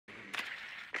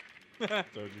Told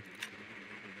you.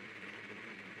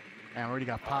 Man, I already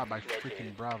got popped by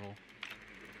freaking Bravo.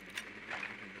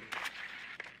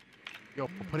 Yo,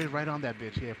 put it right on that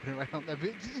bitch. Yeah, put it right on that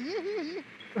bitch.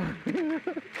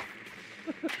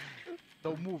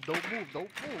 Don't move, don't move, don't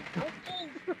move, don't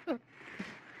move.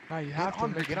 Nah, you have to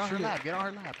make get on her shoot. lap, get on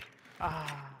her lap.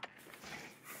 Ah.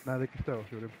 Nah, they can still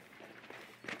shoot him.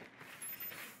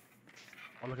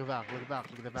 Oh, look at that, look at that,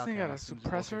 look at that. This thing got a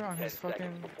suppressor on his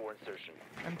fucking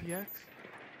MPX.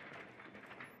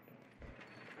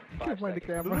 Can't find the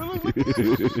camera.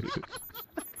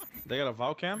 They got a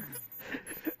Val cam?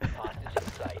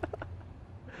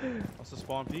 What's the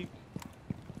spawn peak?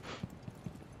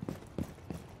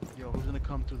 Yo, who's gonna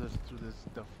come through this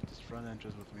this front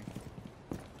entrance with me?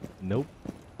 Nope.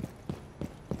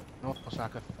 No, so I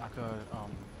could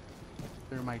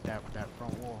thermite that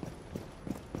front wall.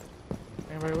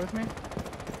 Anybody with me?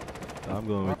 I'm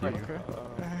going with you. Okay.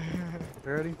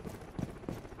 Ready?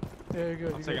 Yeah, you're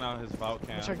good. I'm taking out his Val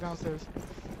cam. Check downstairs.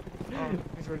 Oh,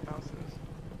 he's right downstairs.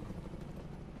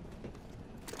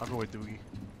 I'll go with Doogie.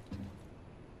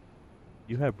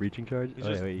 You have breaching charge? He's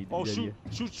just, wait, oh, yeah,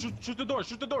 shoot the door,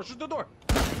 shoot the door, shoot the door!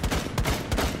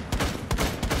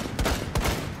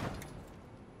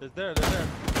 They're there.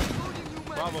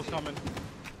 Bravo's coming.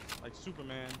 Like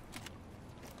Superman.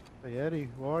 Hey Eddie,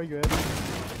 where are you, Eddie?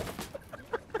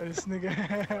 This nigga.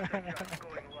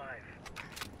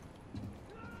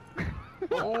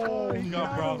 Oh, he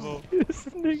got Bravo. This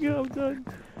nigga, I'm done.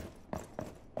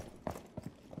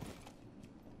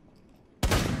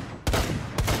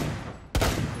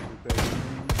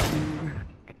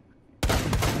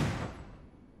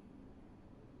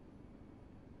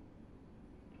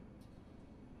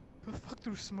 Who the fuck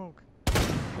threw smoke?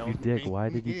 You dick, why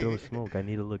did you throw smoke? I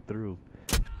need to look through.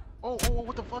 Oh,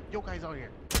 what the fuck? Yokai's out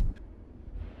here.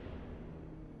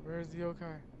 Where's the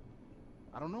yokai?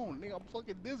 I don't know, nigga. I'm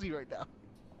fucking dizzy right now.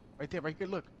 Right there, right here.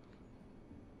 Look.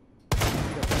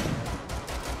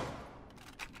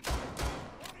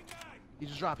 He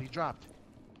just dropped. He dropped.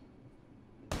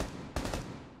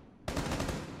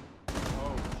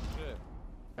 Oh, shit.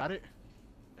 Got it.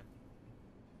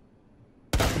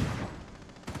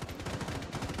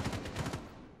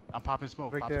 I'm popping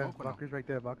smoke. Right Pop there. smoke or no? Valkyrie's right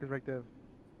there. Valkyrie's right there.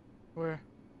 Where?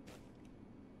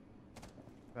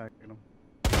 Back at him.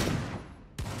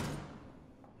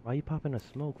 Why you popping a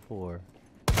smoke for?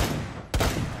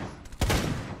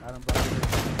 Adam Valkyrie.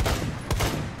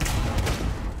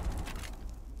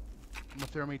 I'm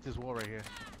gonna thermite this wall right here.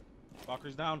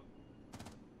 Valkyrie's down.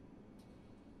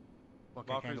 Fuck,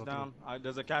 I can't Valkyrie's go down.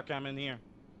 There's a cap cam in here.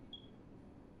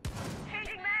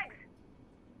 Changing mags.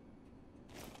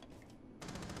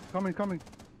 Coming.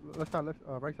 Left side,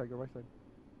 right side, go right side.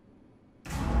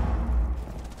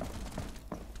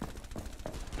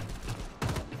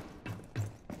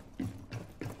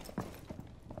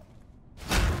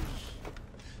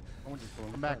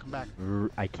 Come back.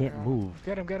 I can't move.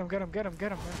 Get him.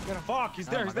 Fuck, he's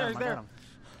there, I got him.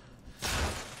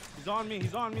 He's on me,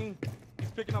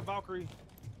 He's picking up Valkyrie.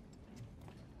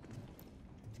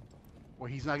 Well,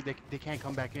 he's not. They can't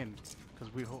come back in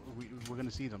because we're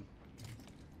gonna see them.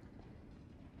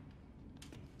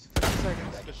 50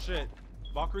 seconds. Good shit.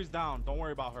 Valkyrie's down. Don't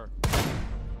worry about her.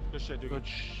 Good shit, dude. Good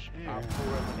shit. Op 4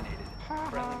 eliminated.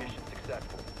 Friendly mission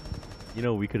successful. You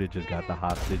know, we could have just got the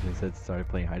hostage and said started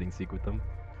playing hide and seek with them.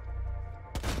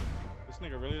 This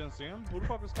nigga really didn't see him? Who the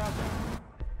fuck is Captain?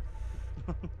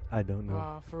 I don't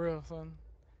know. For real, son.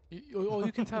 All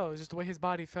you can tell is just the way his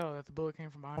body fell that the bullet came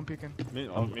from behind. I'm peeking. Me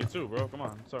too, bro. Come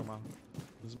on. Sorry, man.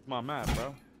 This is my map,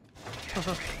 bro.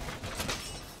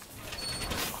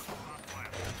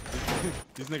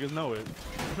 These niggas know it.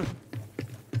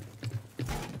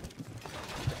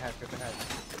 Get the hat.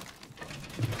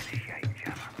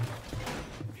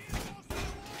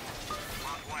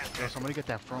 Yo, somebody get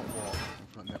that front wall.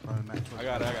 That front of the match. I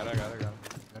got it. Got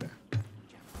it.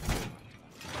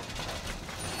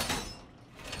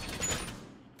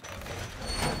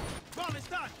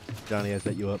 Johnny, I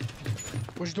set you up.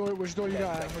 Which door you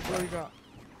got? I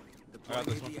got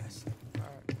this one.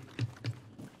 Alright.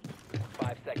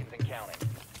 5 seconds and counting.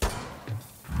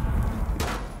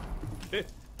 Hit.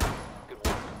 Good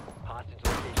work. Hostage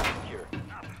location secure.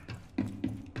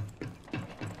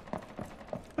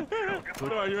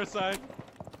 Put on your side.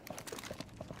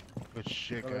 Good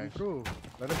shit, Let him guys. through.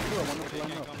 Let him through. I want to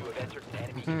line up. You have entered an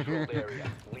enemy controlled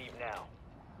area. Leave now.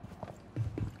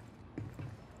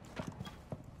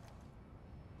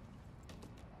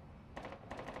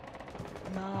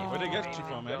 No. Where'd they get you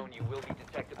from, man? Zone, you will be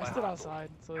detected by I stood hostiles. outside,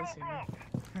 so they see me.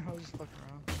 I was just fucking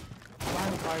around.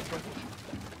 Behind the fire truck.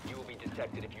 You will be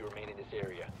detected if you remain in this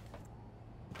area.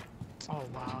 Oh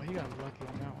wow, he got lucky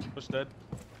on that one. Push dead.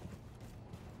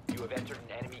 You have entered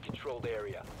an enemy-controlled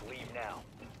area. Leave now.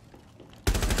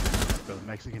 Bro, the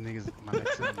Mexican niggas, my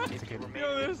Mexican.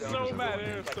 Yo, they're so mad.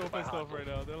 They're so pissed off right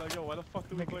now. They're like, yo, why the fuck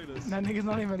do we play this? That nigga's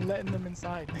not even letting them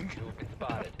inside, nigga. You have been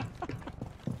spotted.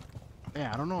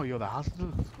 Yeah, I don't know, yo, the hospital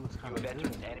looks You kind have of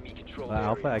entered good. an enemy-controlled area.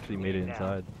 Alpha actually made it Leave now.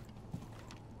 inside.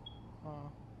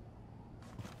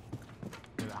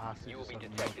 Yeah, the hostage You will is be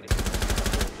something detected else.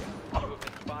 if you have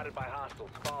been spotted by hostiles.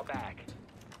 Fall back.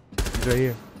 He's right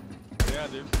here. Yeah,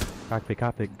 dude. Cockpit,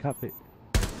 cockpit, cockpit.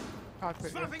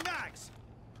 Cockpit, yeah.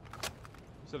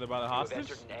 So they're by the You have hostage?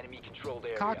 entered an enemy-controlled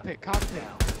area. Cockpit, cockpit.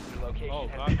 Now, your location Oh,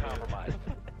 has been cockpit. compromised.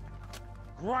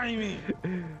 Grimy!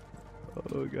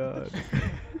 Oh god.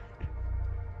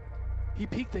 He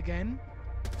peeked again.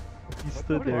 He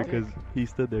stood What a there dick.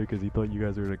 because he thought you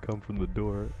guys were gonna come from the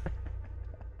door.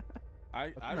 I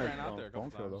a ran nice out there a couple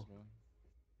bunker, times. though. Man.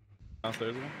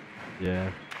 Downstairs again?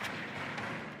 Yeah.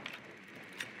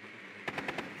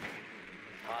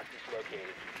 Hostage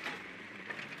located.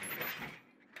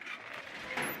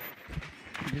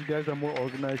 These guys are more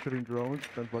organized shooting drones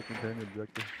than fucking paying the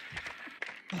objective.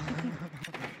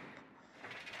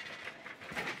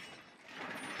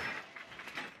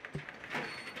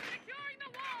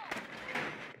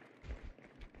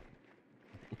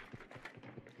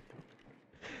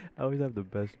 I always have the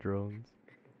best drones.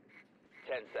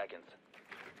 10 seconds.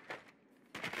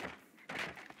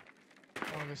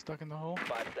 Oh, they're stuck in the hole. 5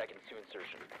 seconds to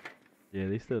insertion. Yeah,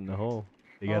 they stood in the hole.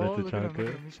 They got Oh, it to look at him, look at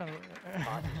Chanka. him. He's trying to...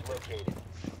 Hostage located.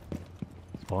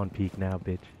 Spawn peek now,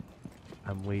 bitch.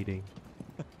 I'm waiting.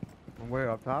 From where,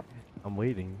 up top? I'm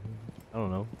waiting. I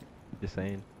don't know. Just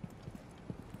saying.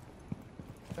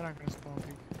 They're not gonna spawn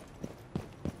peek.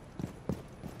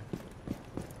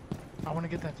 I wanna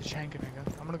get that Tachanka,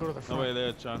 nigga. I'm gonna go to the No front. way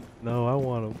there, Chun. No, I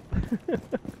want him.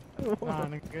 Nah,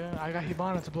 nigga. I got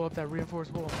Hibana to blow up that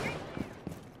reinforced wall.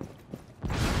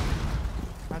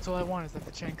 That's all I want is that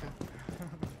Tachanka.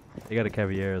 They got a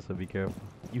Caviera, so be careful.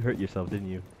 You hurt yourself, didn't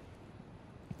you?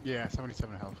 Yeah,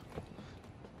 77 health.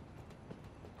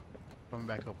 Coming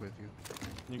back up with you.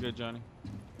 You good, Johnny?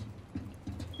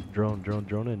 Drone in,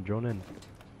 drone in.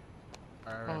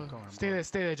 Alright, Oh, I'm going. stay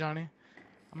there, Johnny.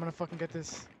 I'm gonna fucking get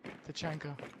this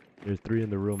Tachanka. There's 3 in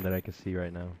the room that I can see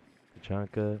right now.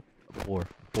 Tachanka,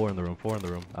 4 in the room, 4 in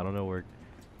the room. I don't know where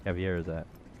Caviera's at.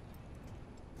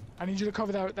 I need you to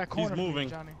cover that corner for me, moving.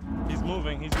 Johnny. He's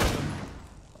moving, he's moving.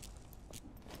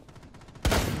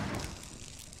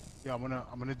 Yeah, I'm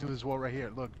gonna do this wall right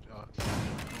here. Look,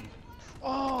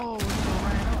 Oh, he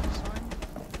ran up, son.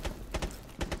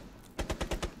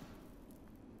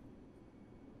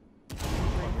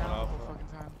 Laying down the whole fucking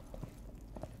time.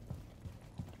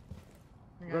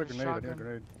 I Who got got a a grenade? I need a shotgun.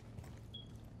 grenade.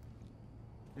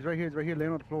 He's right here,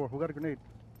 laying on the floor. Who got a grenade?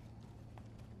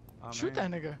 Oh, Shoot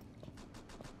man. that nigga.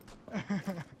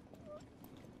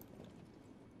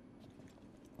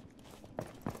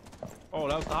 Oh,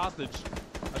 that was the hostage.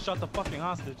 I shot the fucking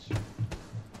hostage.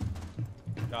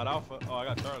 Got Alpha. Oh, I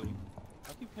got Charlie.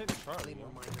 I keep hitting Charlie. Yo.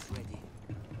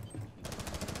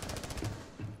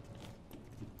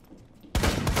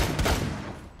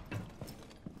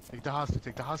 take the hostage,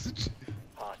 take the hostage.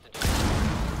 Hostage.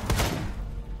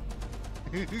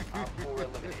 Op 4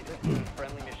 eliminated.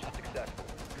 Friendly mission successful.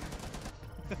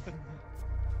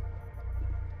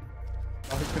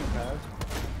 Oh, he's gonna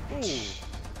pass.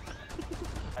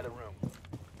 Out of room.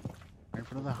 Right in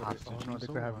front of the hostage. Oh no, they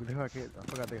so could have. wrong. I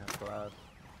forgot they have glass.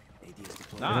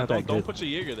 Nah, not that don't good. put your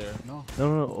Jaeger there. No.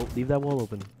 No, oh, leave that wall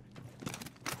open.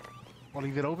 I'll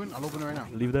leave it open. I'll open it right now.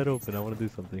 Leave that open. I want to do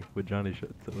something. What Johnny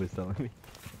was telling me.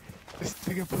 This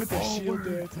nigga put the shield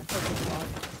there to fucking block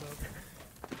himself.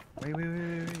 Wait.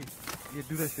 Yeah,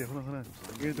 do that shit. Hold on.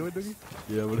 You gonna do it, Doogie?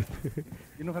 Yeah, but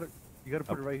You know how to. You gotta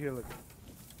put it right here. Look.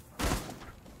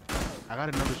 I got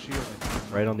another shield.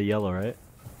 right on the yellow, right?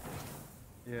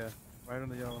 Yeah, right on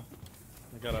the yellow.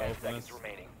 I gotta 10 open seconds this.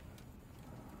 remaining.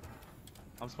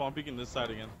 I'm spawn peeking this side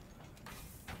again.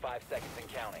 5 seconds and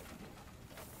counting.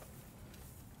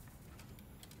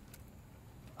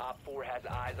 Op 4 has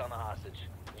eyes on the hostage.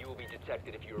 You will be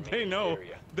detected if you remain They in know. the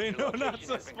area. They Your know location not has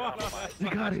to been spawn on compromised. You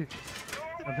got it.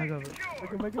 I'm back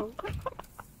up. Back up.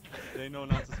 They know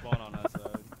not to spawn on that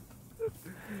side.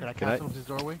 Can I Can I- cancel this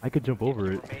doorway? I could jump over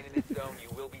If you it. remain in this zone, you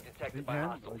will be You detected by can? Oh,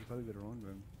 hostiles. you probably did it wrong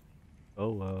then. Oh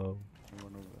wow. You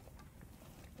went over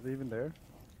there. Are they even there?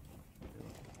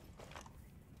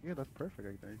 Yeah, that's perfect,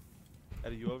 I think.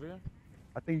 Eddie, you over here?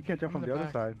 I think you can't jump I'm from in the the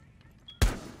other back.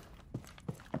 side.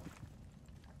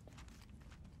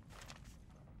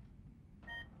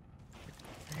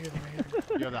 I hear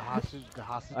them. Yo, the hostage.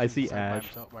 I is see inside by Ash.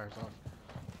 himself- by herself.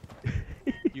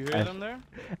 You hear Ash, them there?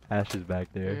 Ash is back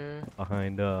there Yeah.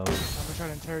 behind. I'm gonna try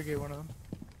to interrogate one of them.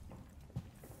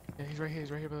 Yeah, he's right here.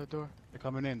 He's right here by the door. They're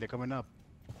coming in. They're coming up.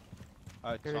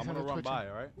 Alright, Yeah, so they I'm gonna sounded run twitching. by,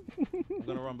 alright? I'm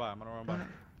gonna run by. I'm gonna run by. I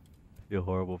feel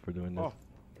horrible for doing this. Oh.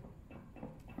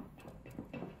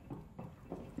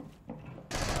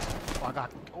 I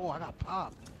got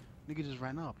popped. Nigga just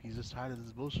ran up. He's just tired of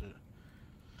this bullshit.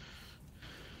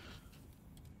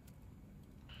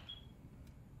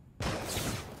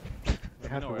 I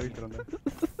have to know, wait right? on that.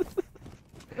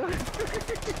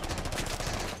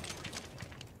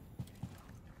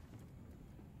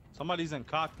 Somebody's in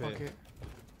cockpit. Okay.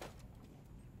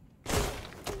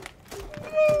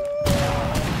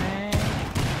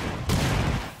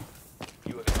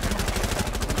 You have entered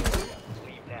the area.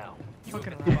 Leave now. You have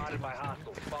Fucking been right. spotted by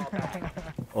hostiles. Fall back.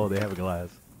 Oh, they have a glass.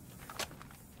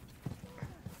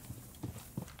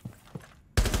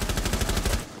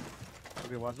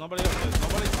 Okay, watch. Nobody else. There's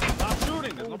nobody. Stop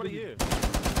shooting. There's nobody here.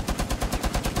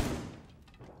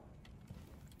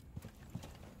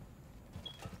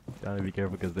 Gotta be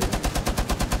careful because they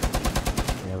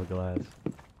have a glass.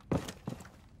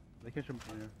 They can jump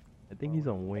from here. I think he's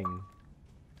on wing.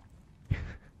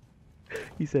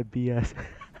 He said BS.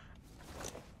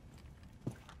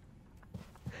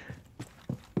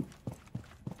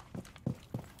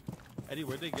 Eddie,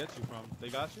 where'd they get you from? They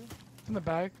got you? It's in the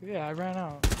back. Yeah, I ran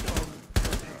out.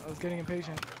 I was getting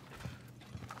impatient.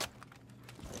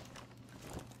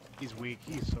 He's weak.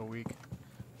 He's so weak.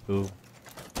 Who?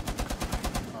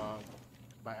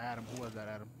 By Adam. Who was that,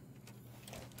 Adam?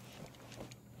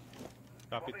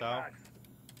 Capital.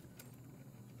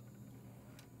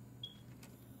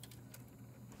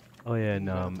 Oh yeah, and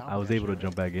Who's on top I of was that able to shit?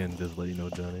 jump back in. Just let you know,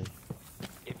 Johnny.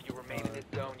 If you remain in this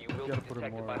zone, you will gotta be put it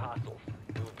detected more- by hostiles.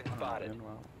 You have been spotted.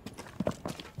 Wow.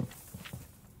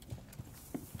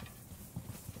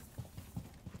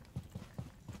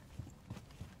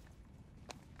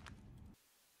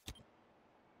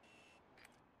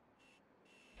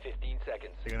 15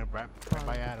 seconds. They're gonna right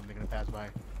by Adam. They're gonna pass by.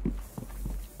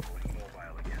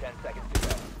 10 seconds to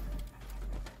go.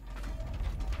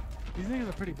 These niggas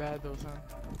are pretty bad though, son.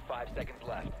 5 seconds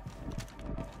left.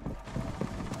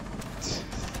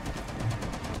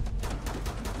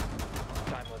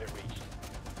 Time limit reached.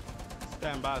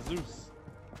 Stand by Zeus.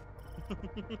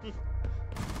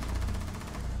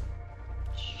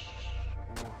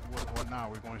 What now?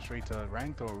 We're going straight to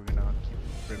ranked, or we're gonna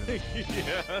keep ribbon?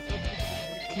 Yeah.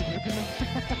 Keep ripping them.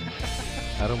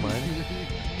 I don't mind.